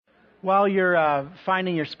While you're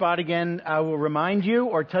finding your spot again, I will remind you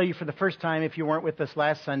or tell you for the first time if you weren't with us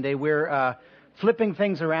last Sunday, we're flipping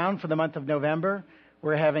things around for the month of November.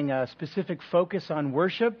 We're having a specific focus on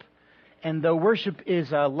worship. And though worship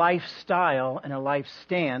is a lifestyle and a life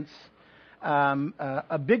stance,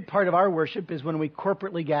 a big part of our worship is when we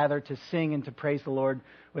corporately gather to sing and to praise the Lord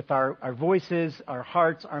with our voices, our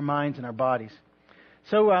hearts, our minds, and our bodies.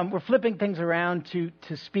 So we're flipping things around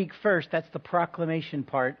to speak first. That's the proclamation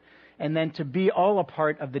part. And then to be all a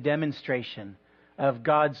part of the demonstration of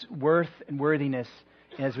God's worth and worthiness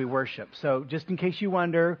as we worship. So just in case you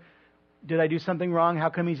wonder, did I do something wrong? How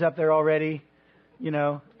come he's up there already? You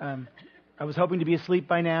know, I was hoping to be asleep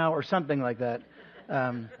by now or something like that.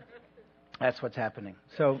 That's what's happening.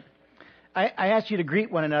 So I asked you to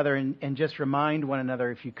greet one another and just remind one another,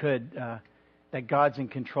 if you could, that God's in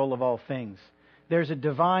control of all things. There's a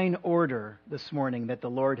divine order this morning that the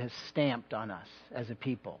Lord has stamped on us as a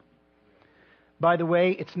people. By the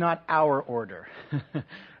way, it's not our order.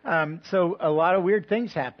 So a lot of weird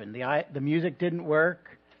things happened. The music didn't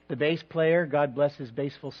work. The bass player, God bless his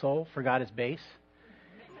bassful soul, forgot his bass.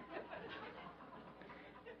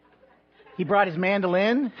 He brought his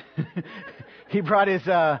mandolin. He brought his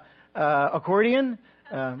accordion.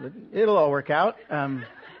 It'll all work out.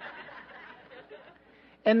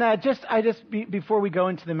 Before we go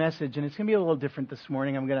into the message, and it's going to be a little different this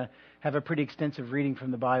morning, I'm going to have a pretty extensive reading from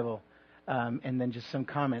the Bible. And then just some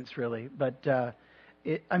comments, really. But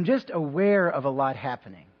I'm just aware of a lot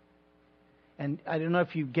happening. And I don't know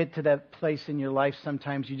if you get to that place in your life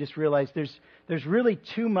sometimes, you just realize there's really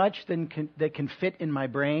too much that can fit in my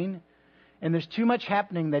brain. And there's too much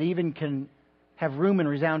happening that even can have room and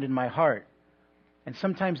resound in my heart. And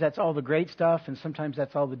sometimes that's all the great stuff, and sometimes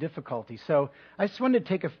that's all the difficulty. So I just wanted to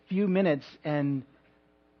take a few minutes and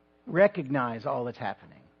recognize all that's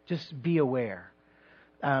happening. Just be aware.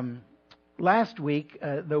 Last week,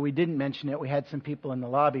 though we didn't mention it, we had some people in the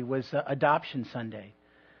lobby, was Adoption Sunday.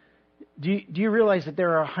 Do you realize that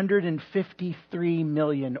there are 153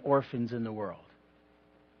 million orphans in the world?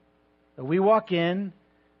 We walk in,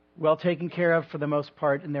 well taken care of for the most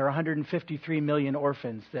part, and there are 153 million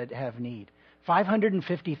orphans that have need.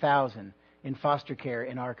 550,000 in foster care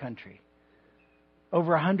in our country.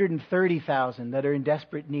 Over 130,000 that are in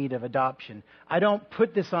desperate need of adoption. I don't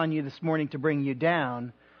put this on you this morning to bring you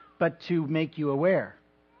down, but to make you aware.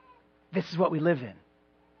 This is what we live in.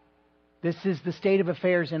 This is the state of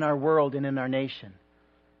affairs in our world and in our nation.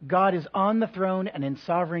 God is on the throne and in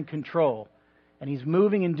sovereign control, and He's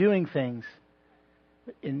moving and doing things.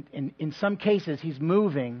 In some cases, He's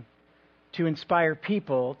moving to inspire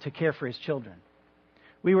people to care for His children.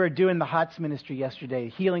 We were doing the HOTS ministry yesterday,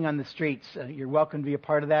 Healing on the Streets. You're welcome to be a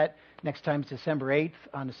part of that. Next time is December 8th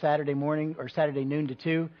on a Saturday morning or Saturday noon to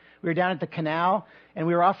 2. We were down at the canal, and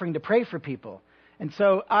we were offering to pray for people. And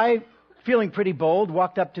so I, feeling pretty bold,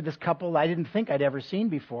 walked up to this couple I didn't think I'd ever seen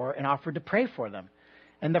before and offered to pray for them.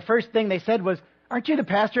 And the first thing they said was, "Aren't you the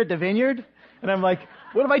pastor at the Vineyard?" And I'm like,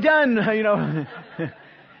 "What have I done?" You know.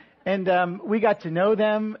 And we got to know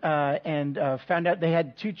them and found out they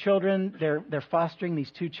had 2 children. They're fostering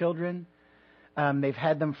these 2 children. They've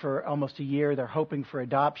had them for almost a year. They're hoping for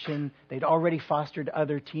adoption. They'd already fostered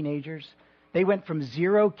other teenagers. They went from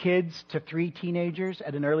 0 kids to 3 teenagers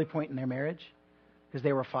at an early point in their marriage because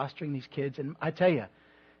they were fostering these kids. And I tell you,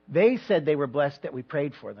 they said they were blessed that we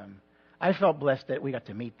prayed for them. I felt blessed that we got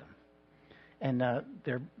to meet them. And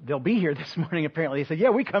they'll be here this morning, apparently. They said, "Yeah,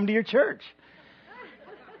 we come to your church."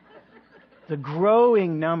 The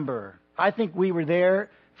growing number. I think we were there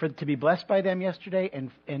to be blessed by them yesterday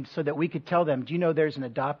and so that we could tell them, do you know there's an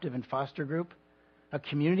adoptive and foster group? A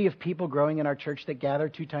community of people growing in our church that gather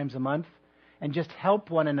 2 times a month and just help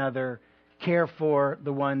one another care for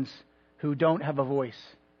the ones who don't have a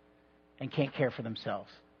voice and can't care for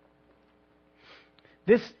themselves.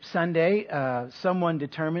 This Sunday, someone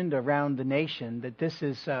determined around the nation that this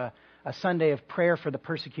is a Sunday of prayer for the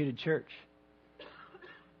persecuted church.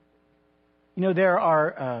 You know, there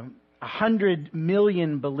are 100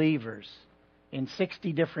 million believers in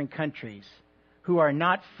 60 different countries who are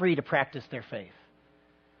not free to practice their faith.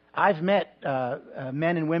 I've met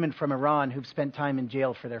men and women from Iran who've spent time in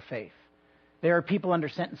jail for their faith. There are people under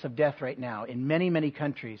sentence of death right now in many, many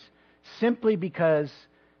countries simply because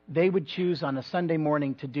they would choose on a Sunday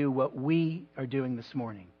morning to do what we are doing this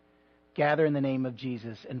morning. Gather in the name of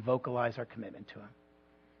Jesus and vocalize our commitment to Him.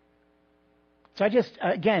 So I just,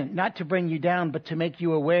 again, not to bring you down, but to make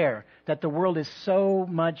you aware that the world is so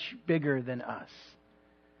much bigger than us.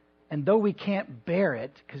 And though we can't bear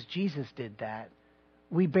it, because Jesus did that,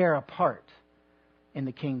 we bear a part in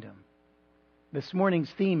the kingdom. This morning's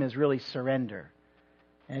theme is really surrender.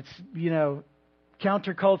 And it's,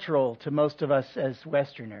 countercultural to most of us as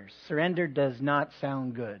Westerners. Surrender does not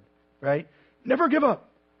sound good, right? Never give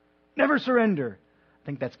up. Never surrender. I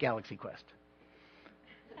think that's Galaxy Quest.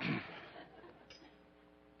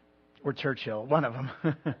 Or Churchill, one of them.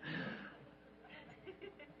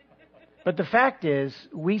 But the fact is,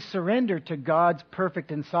 we surrender to God's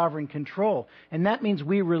perfect and sovereign control. And that means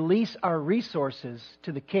we release our resources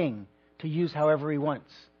to the King to use however He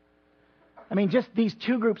wants. I mean, just these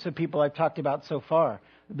two groups of people I've talked about so far,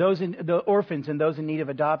 the orphans and those in need of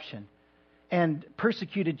adoption, and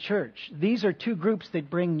persecuted church. These are two groups that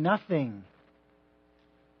bring nothing.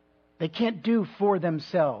 They can't do for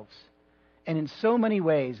themselves. And in so many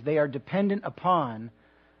ways, they are dependent upon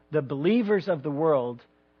the believers of the world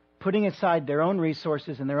putting aside their own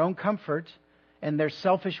resources and their own comfort and their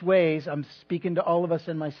selfish ways. I'm speaking to all of us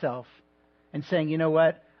and myself, and saying, you know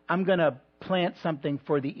what? I'm going to plant something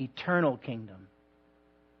for the eternal kingdom,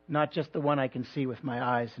 not just the one I can see with my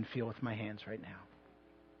eyes and feel with my hands right now.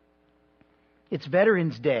 It's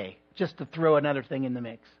Veterans Day, just to throw another thing in the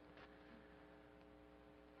mix.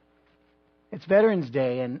 It's Veterans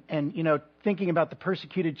Day, and thinking about the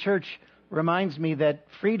persecuted church reminds me that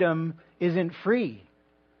freedom isn't free.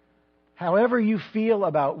 However you feel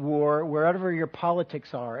about war, wherever your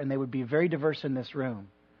politics are, and they would be very diverse in this room,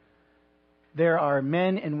 there are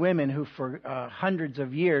men and women who for hundreds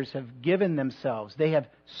of years have given themselves. They have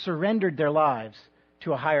surrendered their lives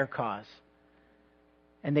to a higher cause.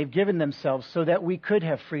 And they've given themselves so that we could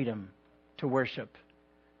have freedom to worship,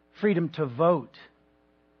 freedom to vote.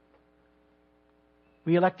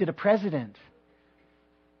 We elected a president.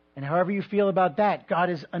 And however you feel about that, God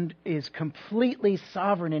is completely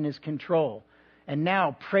sovereign in His control. And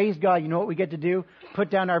now, praise God, you know what we get to do? Put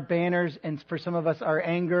down our banners and for some of us our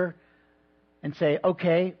anger and say,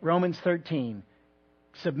 okay, Romans 13,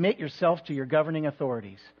 submit yourself to your governing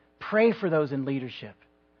authorities. Pray for those in leadership.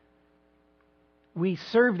 We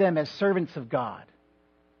serve them as servants of God.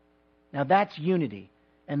 Now that's unity.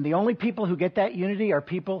 And the only people who get that unity are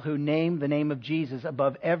people who name the name of Jesus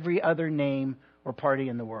above every other name or party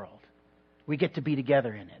in the world. We get to be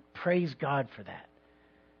together in it. Praise God for that.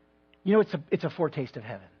 It's a foretaste of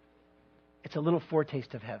heaven. It's a little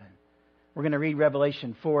foretaste of heaven. We're going to read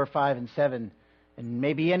Revelation 4, 5, and 7, and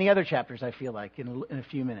maybe any other chapters, I feel like, in a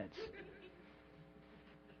few minutes.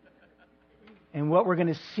 And what we're going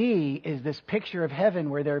to see is this picture of heaven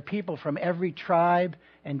where there are people from every tribe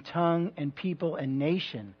and tongue and people and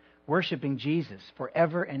nation worshiping Jesus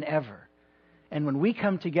forever and ever. And when we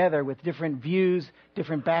come together with different views,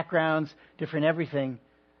 different backgrounds, different everything,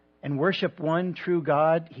 and worship one true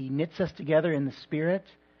God, He knits us together in the Spirit,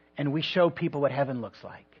 and we show people what heaven looks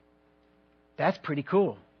like. That's pretty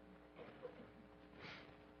cool.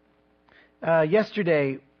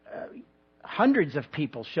 Yesterday, hundreds of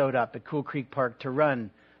people showed up at Cool Creek Park to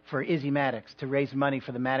run for Izzy Maddox, to raise money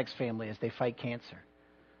for the Maddox family as they fight cancer.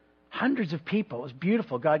 Hundreds of people. It was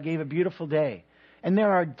beautiful. God gave a beautiful day. And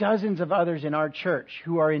there are dozens of others in our church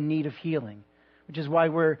who are in need of healing, which is why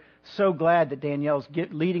we're so glad that Danielle's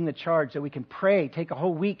leading the charge, that we can pray, take a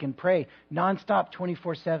whole week and pray nonstop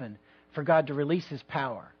 24/7 for God to release His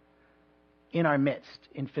power in our midst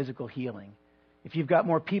in physical healing. If you've got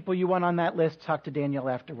more people you want on that list, talk to Danielle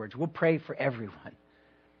afterwards. We'll pray for everyone.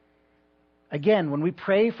 Again, when we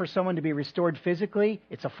pray for someone to be restored physically,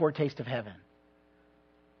 it's a foretaste of heaven.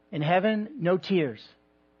 In heaven, no tears,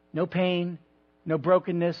 no pain, no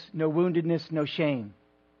brokenness, no woundedness, no shame,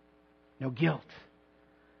 no guilt,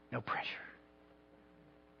 no pressure.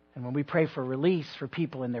 And when we pray for release for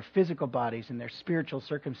people in their physical bodies and their spiritual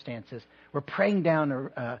circumstances, we're praying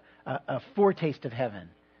down a foretaste of heaven.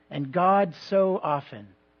 And God so often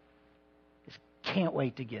can't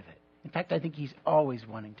wait to give it. In fact, I think He's always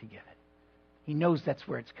wanting to give it. He knows that's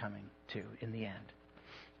where it's coming to in the end.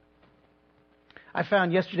 I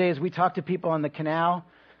found yesterday as we talked to people on the canal,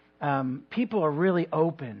 people are really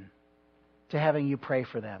open to having you pray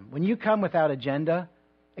for them. When you come without agenda,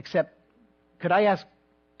 except, could I ask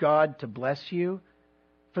God to bless you?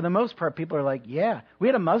 For the most part, people are like, yeah. We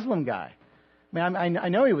had a Muslim guy. I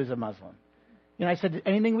know he was a Muslim. I said,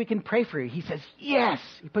 anything we can pray for you? He says, yes.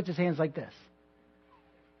 He puts his hands like this.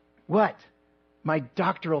 What? My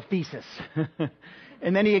doctoral thesis.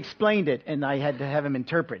 And then he explained it, and I had to have him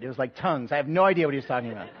interpret. It was like tongues. I have no idea what he was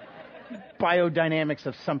talking about. Biodynamics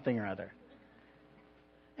of something or other.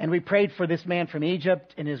 And we prayed for this man from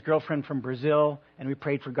Egypt and his girlfriend from Brazil, and we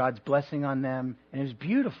prayed for God's blessing on them, and it was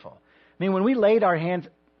beautiful. When we laid our hands,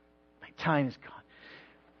 my time is gone.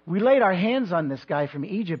 We laid our hands on this guy from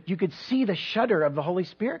Egypt, you could see the shudder of the Holy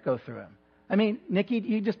Spirit go through him. Nikki,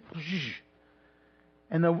 you just...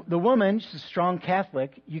 And the woman, she's a strong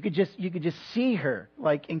Catholic, you could just see her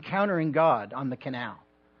like encountering God on the canal.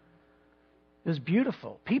 It was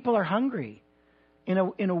beautiful. People are hungry. In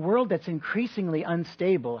a world that's increasingly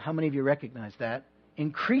unstable, how many of you recognize that?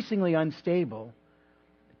 Increasingly unstable,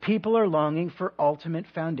 people are longing for ultimate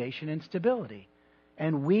foundation and stability.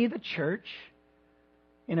 And we, the church,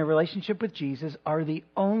 in a relationship with Jesus, are the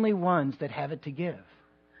only ones that have it to give.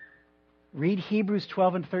 Read Hebrews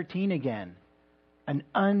 12 and 13 again. An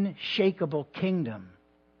unshakable kingdom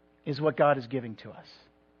is what God is giving to us.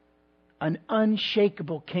 An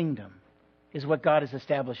unshakable kingdom is what God is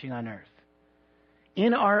establishing on earth.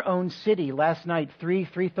 In our own city, last night,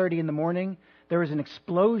 3:30 in the morning, there was an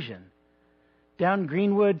explosion. Down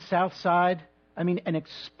Greenwood, South Side, an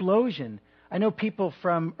explosion. I know people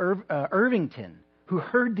from Irvington who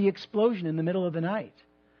heard the explosion in the middle of the night.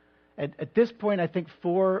 At this point, I think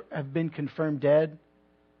 4 have been confirmed dead.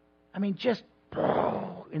 Just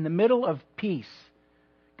in the middle of peace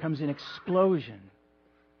comes an explosion.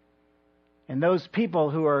 And those people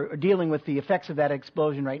who are dealing with the effects of that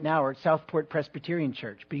explosion right now are at Southport Presbyterian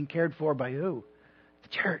Church, being cared for by who? The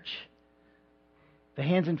church. The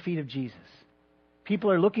hands and feet of Jesus.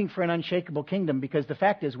 People are looking for an unshakable kingdom because the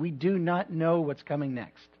fact is we do not know what's coming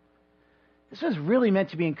next. This was really meant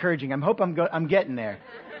to be encouraging. I hope I'm getting there.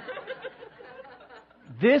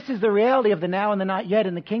 This is the reality of the now and the not yet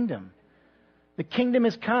in the kingdom. The kingdom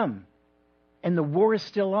has come, and the war is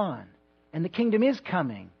still on. And the kingdom is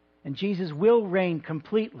coming, and Jesus will reign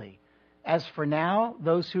completely. As for now,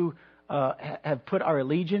 those who have put our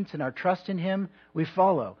allegiance and our trust in Him, we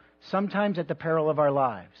follow, sometimes at the peril of our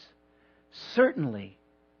lives. Certainly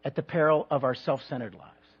at the peril of our self-centered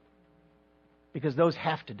lives. Because those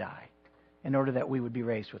have to die in order that we would be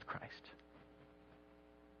raised with Christ.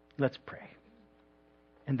 Let's pray.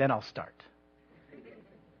 And then I'll start.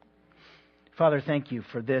 Father, thank you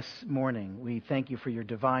for this morning. We thank you for your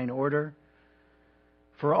divine order,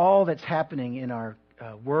 for all that's happening in our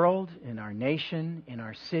world, in our nation, in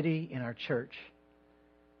our city, in our church.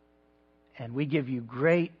 And we give you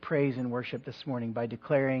great praise and worship this morning by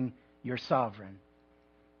declaring you're sovereign.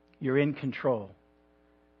 You're in control.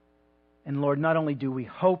 And Lord, not only do we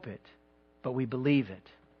hope it, but we believe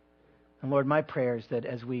it. And Lord, my prayer is that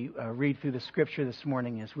as we read through the Scripture this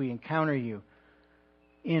morning, as we encounter you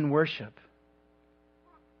in worship,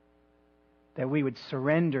 that we would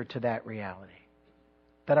surrender to that reality.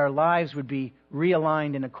 That our lives would be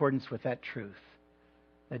realigned in accordance with that truth.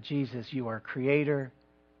 That Jesus, you are Creator,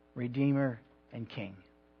 Redeemer, and King.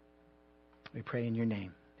 We pray in your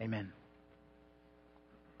name. Amen.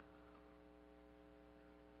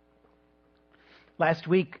 Last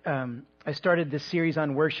week, I started this series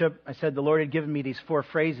on worship. I said the Lord had given me these 4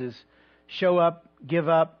 phrases: show up, give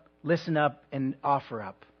up, listen up, and offer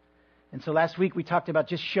up. And so last week we talked about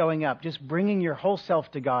just showing up, just bringing your whole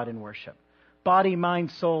self to God in worship. Body,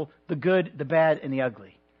 mind, soul, the good, the bad, and the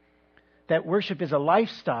ugly. That worship is a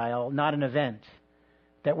lifestyle, not an event.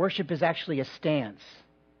 That worship is actually a stance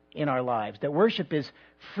in our lives. That worship is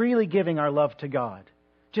freely giving our love to God.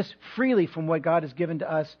 Just freely from what God has given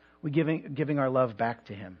to us, we're giving our love back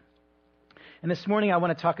to Him. And this morning I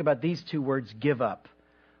want to talk about these 2 words, give up.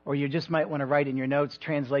 Or you just might want to write in your notes,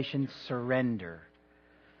 translation, surrender.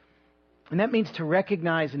 And that means to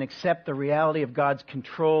recognize and accept the reality of God's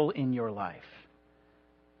control in your life.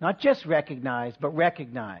 Not just recognize, but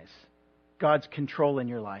recognize God's control in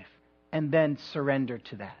your life. And then surrender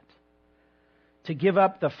to that. To give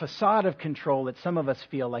up the facade of control that some of us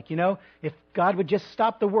feel like, if God would just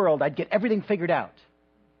stop the world, I'd get everything figured out.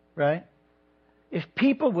 Right? If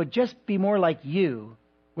people would just be more like you,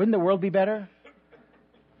 wouldn't the world be better?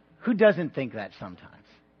 Who doesn't think that sometimes?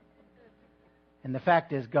 And the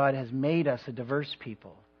fact is, God has made us a diverse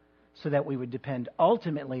people so that we would depend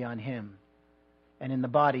ultimately on Him, and in the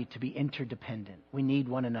body to be interdependent. We need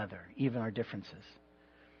one another, even our differences.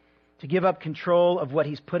 To give up control of what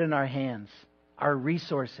He's put in our hands, our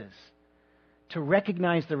resources. To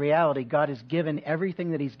recognize the reality God has given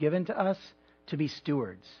everything that He's given to us to be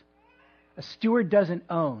stewards. A steward doesn't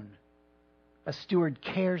own. A steward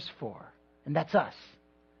cares for. And that's us.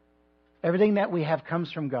 Everything that we have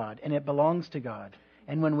comes from God, and it belongs to God.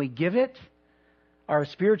 And when we give it, our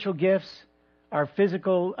spiritual gifts, our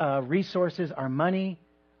physical resources, our money,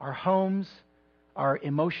 our homes, our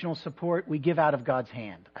emotional support, we give out of God's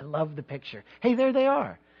hand. I love the picture. Hey, there they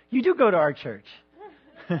are. You do go to our church.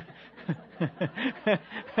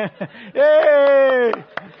 Yay!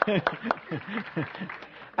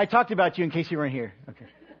 I talked about you in case you weren't here. Okay.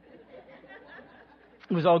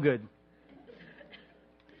 It was all good.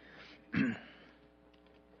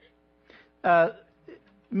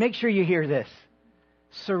 Make sure you hear this.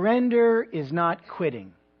 Surrender is not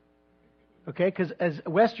quitting. Okay? Because as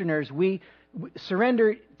Westerners,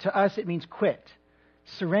 surrender to us, it means quit.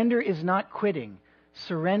 Surrender is not quitting.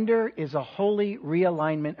 Surrender is a holy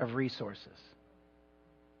realignment of resources.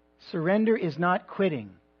 Surrender is not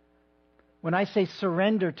quitting. When I say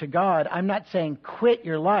surrender to God, I'm not saying quit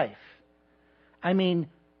your life. I mean,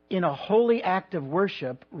 in a holy act of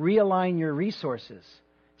worship, realign your resources,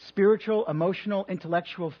 spiritual, emotional,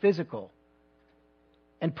 intellectual, physical,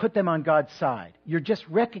 and put them on God's side. You're just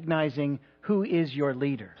recognizing who is your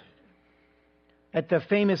leader. At the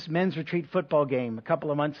famous men's retreat football game a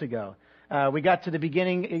couple of months ago, we got to the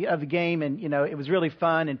beginning of the game, and it was really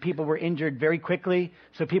fun, and people were injured very quickly,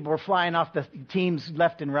 so people were flying off the teams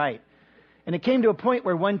left and right. And it came to a point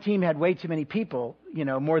where one team had way too many people,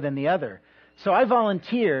 more than the other. So I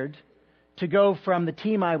volunteered to go from the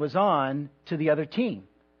team I was on to the other team,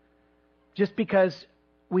 just because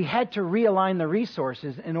we had to realign the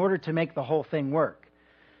resources in order to make the whole thing work.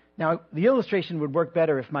 Now, the illustration would work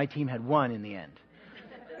better if my team had won in the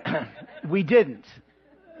end. We didn't.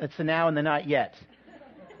 It's the now and the not yet.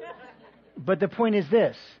 But the point is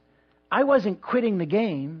this. I wasn't quitting the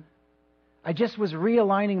game. I just was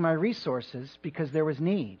realigning my resources because there was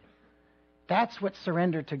need. That's what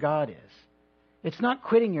surrender to God is. It's not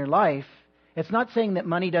quitting your life. It's not saying that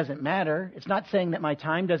money doesn't matter. It's not saying that my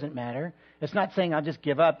time doesn't matter. It's not saying I'll just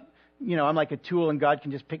give up. I'm like a tool and God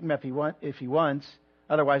can just pick me up if He wants.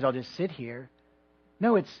 Otherwise, I'll just sit here.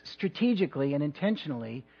 No, it's strategically and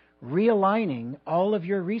intentionally realigning all of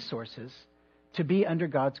your resources to be under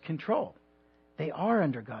God's control. They are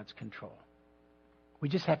under God's control. We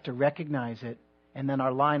just have to recognize it and then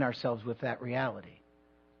align ourselves with that reality.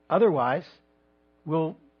 Otherwise,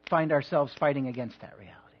 we'll find ourselves fighting against that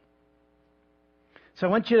reality. So I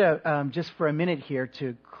want you to, just for a minute here,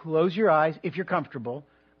 to close your eyes, if you're comfortable.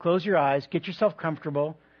 Close your eyes. Get yourself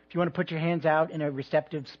comfortable. If you want to put your hands out in a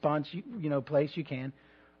receptive response, place, you can.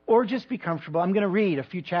 Or just be comfortable. I'm going to read a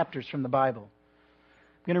few chapters from the Bible.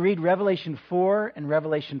 I'm going to read Revelation 4 and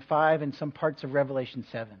Revelation 5 and some parts of Revelation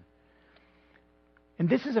 7. And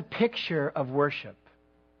this is a picture of worship.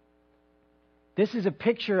 This is a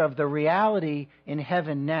picture of the reality in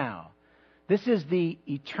heaven now. This is the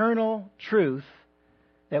eternal truth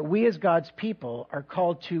that we as God's people are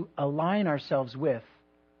called to align ourselves with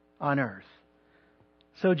on earth.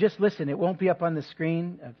 So just listen. It won't be up on the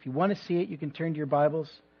screen. If you want to see it, you can turn to your Bibles.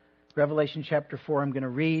 Revelation chapter 4, I'm going to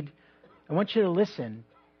read. I want you to listen.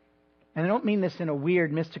 And I don't mean this in a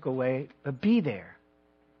weird, mystical way, but be there.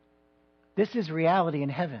 This is reality in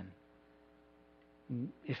heaven. In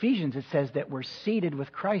Ephesians, it says that we're seated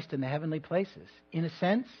with Christ in the heavenly places. In a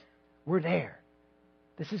sense, we're there.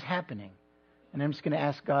 This is happening. And I'm just going to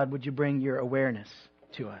ask God, would you bring your awareness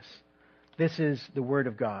to us? This is the Word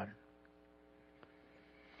of God.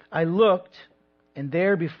 I looked, and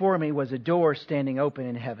there before me was a door standing open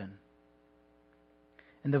in heaven.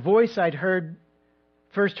 And the voice I'd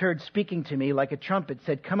first heard speaking to me like a trumpet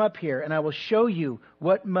said, "Come up here, and I will show you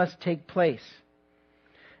what must take place."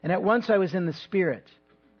 And at once I was in the Spirit,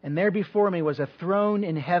 and there before me was a throne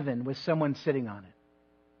in heaven with someone sitting on it.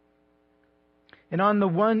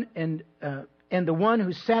 And the one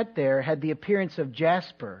who sat there had the appearance of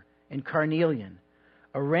jasper and carnelian.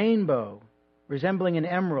 A rainbow resembling an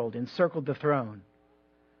emerald encircled the throne.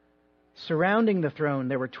 Surrounding the throne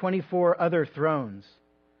there were 24 other thrones,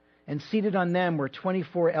 and seated on them were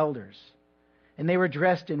 24 elders. And they were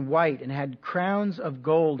dressed in white and had crowns of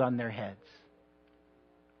gold on their heads.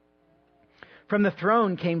 From the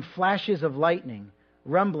throne came flashes of lightning,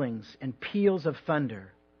 rumblings, and peals of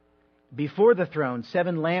thunder. Before the throne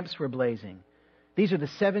 7 lamps were blazing. These are the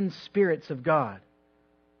 7 spirits of God.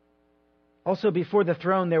 Also before the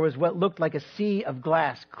throne there was what looked like a sea of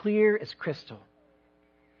glass, clear as crystal.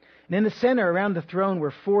 And in the center around the throne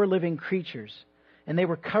were 4 living creatures, and they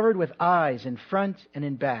were covered with eyes in front and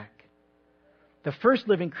in back. The first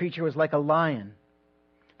living creature was like a lion.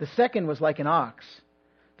 The second was like an ox.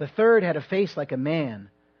 The third had a face like a man,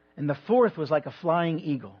 and the fourth was like a flying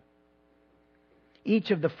eagle. Each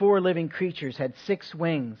of the 4 living creatures had 6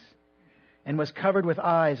 wings and was covered with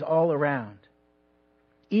eyes all around.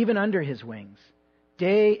 Even under his wings,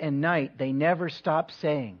 day and night they never stopped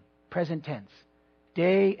saying, present tense,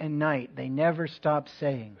 day and night they never stopped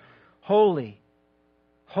saying, "Holy,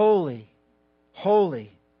 holy,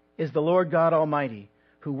 holy is the Lord God Almighty,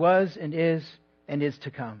 who was and is to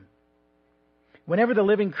come." Whenever the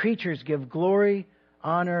living creatures give glory,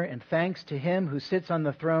 honor, and thanks to Him who sits on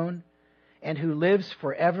the throne and who lives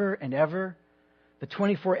forever and ever, the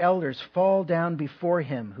 24 elders fall down before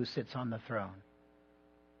Him who sits on the throne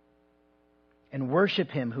and worship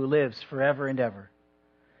Him who lives forever and ever.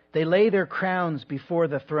 They lay their crowns before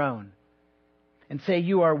the throne and say,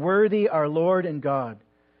 "You are worthy, our Lord and God,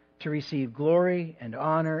 to receive glory and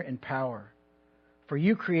honor and power. For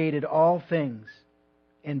you created all things,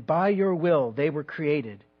 and by your will they were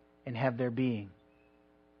created and have their being."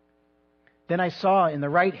 Then I saw in the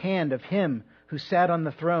right hand of him who sat on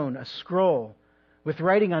the throne a scroll with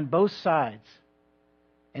writing on both sides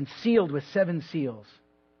and sealed with 7 seals.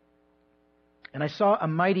 And I saw a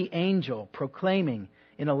mighty angel proclaiming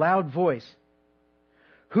in a loud voice,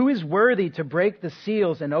 "Who is worthy to break the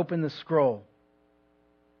seals and open the scroll?"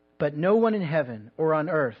 But no one in heaven or on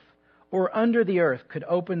earth or under the earth could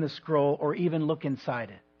open the scroll or even look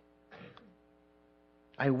inside it.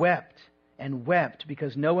 I wept and wept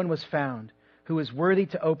because no one was found who was worthy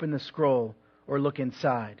to open the scroll or look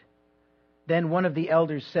inside. Then one of the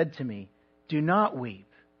elders said to me, "Do not weep.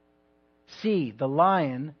 See, the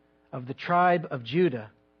Lion of the tribe of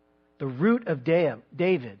Judah, the Root of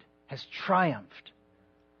David, has triumphed.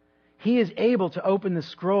 He is able to open the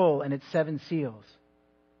scroll and its 7 seals."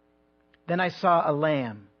 Then I saw a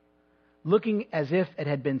lamb, looking as if it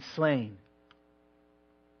had been slain,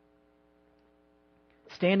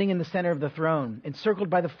 standing in the center of the throne, encircled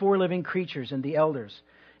by the 4 living creatures and the elders.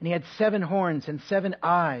 And he had 7 horns and 7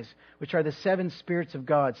 eyes, which are the 7 spirits of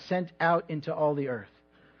God sent out into all the earth.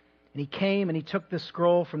 And he came and he took the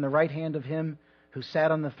scroll from the right hand of him who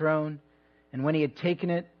sat on the throne. And when he had taken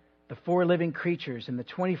it, the 4 living creatures and the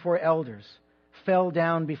 24 elders fell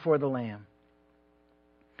down before the Lamb.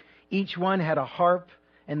 Each one had a harp,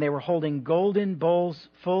 and they were holding golden bowls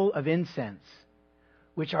full of incense,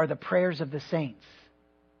 which are the prayers of the saints.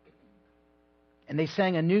 And they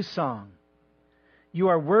sang a new song. "You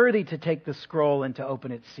are worthy to take the scroll and to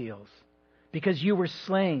open its seals, because you were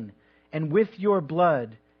slain, and with your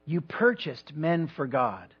blood you purchased men for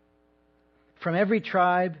God, from every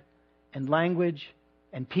tribe and language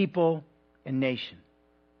and people and nation.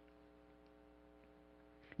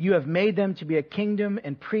 You have made them to be a kingdom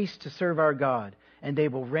and priests to serve our God, and they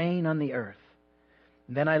will reign on the earth."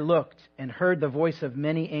 And then I looked and heard the voice of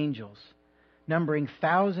many angels, numbering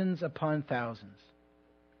thousands upon thousands,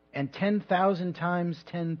 and 10,000 times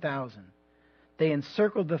 10,000. They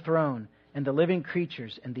encircled the throne and the living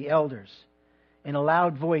creatures and the elders. In a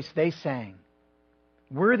loud voice they sang,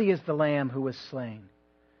 "Worthy is the Lamb who was slain,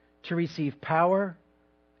 to receive power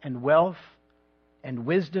and wealth and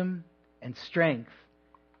wisdom and strength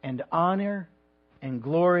and honor and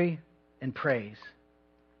glory and praise."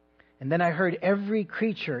 And then I heard every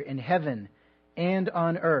creature in heaven and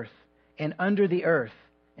on earth and under the earth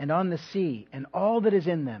and on the sea and all that is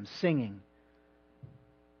in them singing,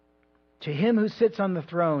 "To him who sits on the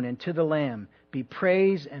throne and to the Lamb be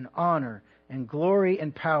praise and honor and glory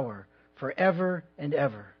and power forever and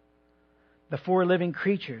ever." The 4 living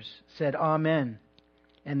creatures said, "Amen,"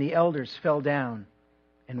 and the elders fell down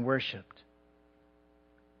and worshipped.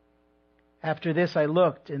 After this I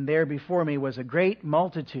looked, and there before me was a great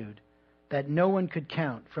multitude that no one could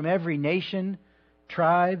count, from every nation,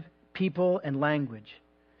 tribe, people, and language,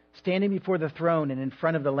 standing before the throne and in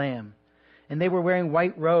front of the Lamb. And they were wearing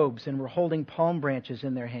white robes and were holding palm branches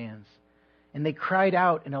in their hands. And they cried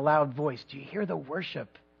out in a loud voice, "Do you hear the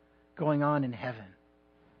worship going on in heaven?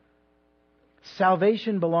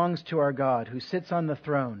 Salvation belongs to our God who sits on the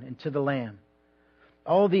throne and to the Lamb."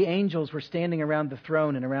 All the angels were standing around the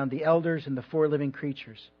throne and around the elders and the 4 living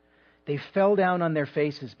creatures. They fell down on their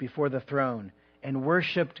faces before the throne and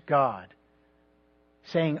worshipped God,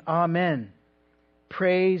 saying, "Amen.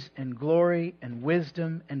 Praise and glory and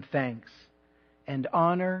wisdom and thanks and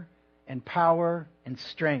honor and power and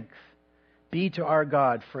strength be to our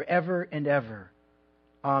God forever and ever.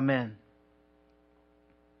 Amen."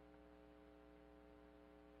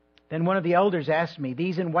 Then one of the elders asked me,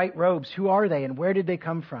 "These in white robes, who are they and where did they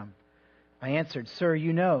come from?" I answered, "Sir,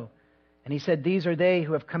 you know." And he said, "These are they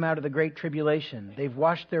who have come out of the great tribulation. They've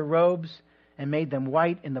washed their robes and made them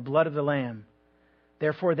white in the blood of the Lamb.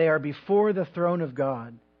 Therefore they are before the throne of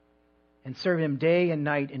God and serve him day and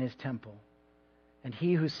night in his temple. And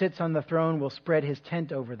he who sits on the throne will spread his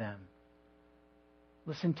tent over them."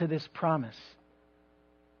 Listen to this promise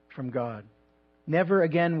from God. "Never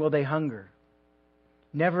again will they hunger.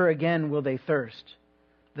 Never again will they thirst.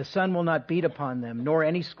 The sun will not beat upon them, nor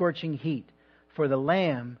any scorching heat. For the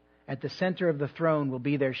Lamb at the center of the throne will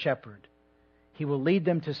be their shepherd. He will lead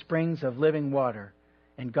them to springs of living water,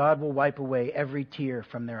 and God will wipe away every tear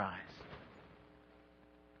from their eyes."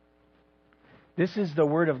 This is the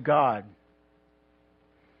Word of God.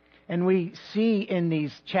 And we see in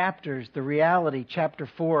these chapters the reality, chapter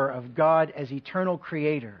 4, of God as eternal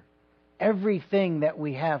creator. Everything that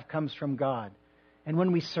we have comes from God. And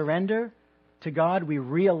when we surrender, to God, we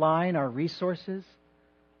realign our resources,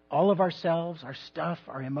 all of ourselves, our stuff,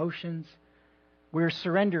 our emotions. We're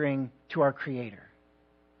surrendering to our Creator.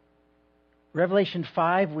 Revelation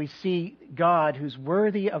 5, we see God, who's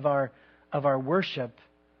worthy of our worship,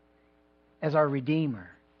 as our Redeemer.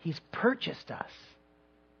 He's purchased us.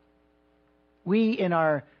 We, in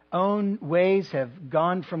our own ways, have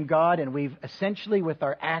gone from God, and we've essentially, with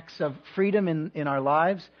our acts of freedom in our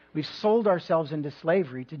lives, we've sold ourselves into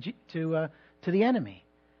slavery to the enemy.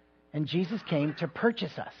 And Jesus came to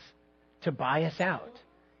purchase us, to buy us out.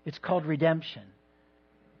 It's called redemption.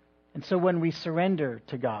 And so when we surrender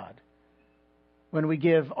to God, when we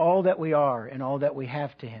give all that we are and all that we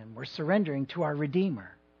have to Him, we're surrendering to our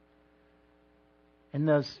Redeemer. In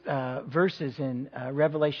those verses in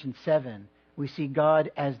Revelation 7, we see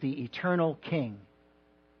God as the eternal King,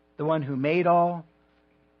 the one who made all,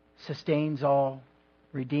 sustains all,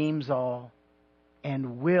 redeems all,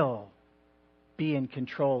 and will be in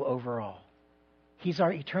control over all. He's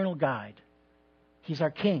our eternal guide. He's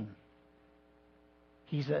our King.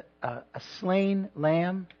 He's a slain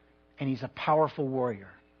lamb, and He's a powerful warrior.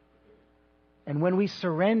 And when we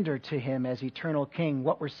surrender to Him as eternal King,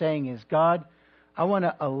 what we're saying is, God, I want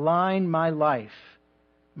to align my life,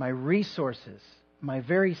 my resources, my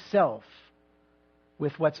very self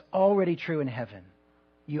with what's already true in heaven.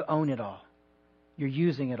 You own it all. You're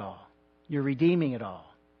using it all. You're redeeming it all.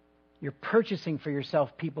 You're purchasing for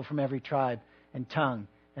yourself people from every tribe and tongue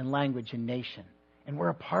and language and nation. And we're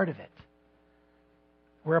a part of it.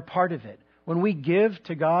 We're a part of it. When we give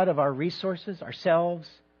to God of our resources, ourselves,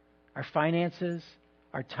 our finances,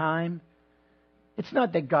 our time, it's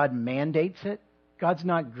not that God mandates it. God's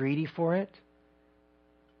not greedy for it.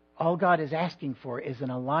 All God is asking for is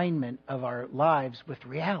an alignment of our lives with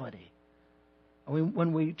reality.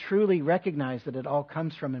 When we truly recognize that it all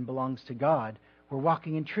comes from and belongs to God, we're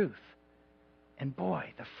walking in truth. And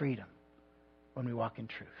boy, the freedom when we walk in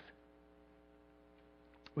truth.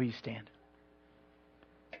 Will you stand?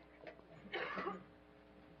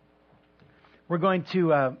 We're going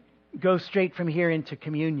to go straight from here into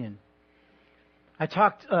communion. I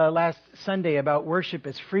talked last Sunday about worship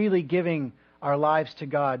as freely giving our lives to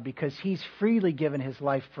God because He's freely given His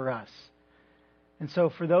life for us. And so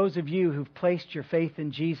for those of you who've placed your faith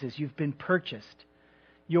in Jesus, you've been purchased.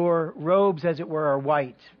 Your robes, as it were, are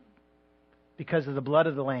white because of the blood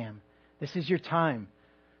of the Lamb. This is your time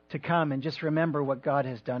to come and just remember what God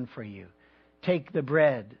has done for you. Take the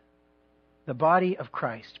bread, the body of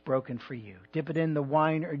Christ broken for you. Dip it in the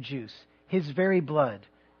wine or juice, His very blood,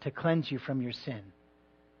 to cleanse you from your sin.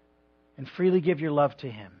 And freely give your love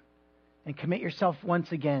to Him. And commit yourself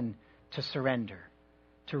once again to surrender,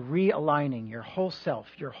 to realigning your whole self,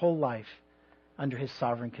 your whole life under His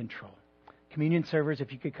sovereign control. Communion servers,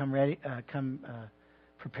 if you could come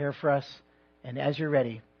prepare for us. And as you're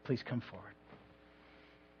ready, please come forward.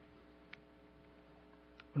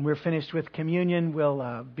 When we're finished with communion,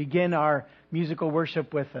 we'll begin our musical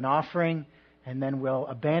worship with an offering, and then we'll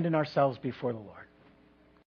abandon ourselves before the Lord.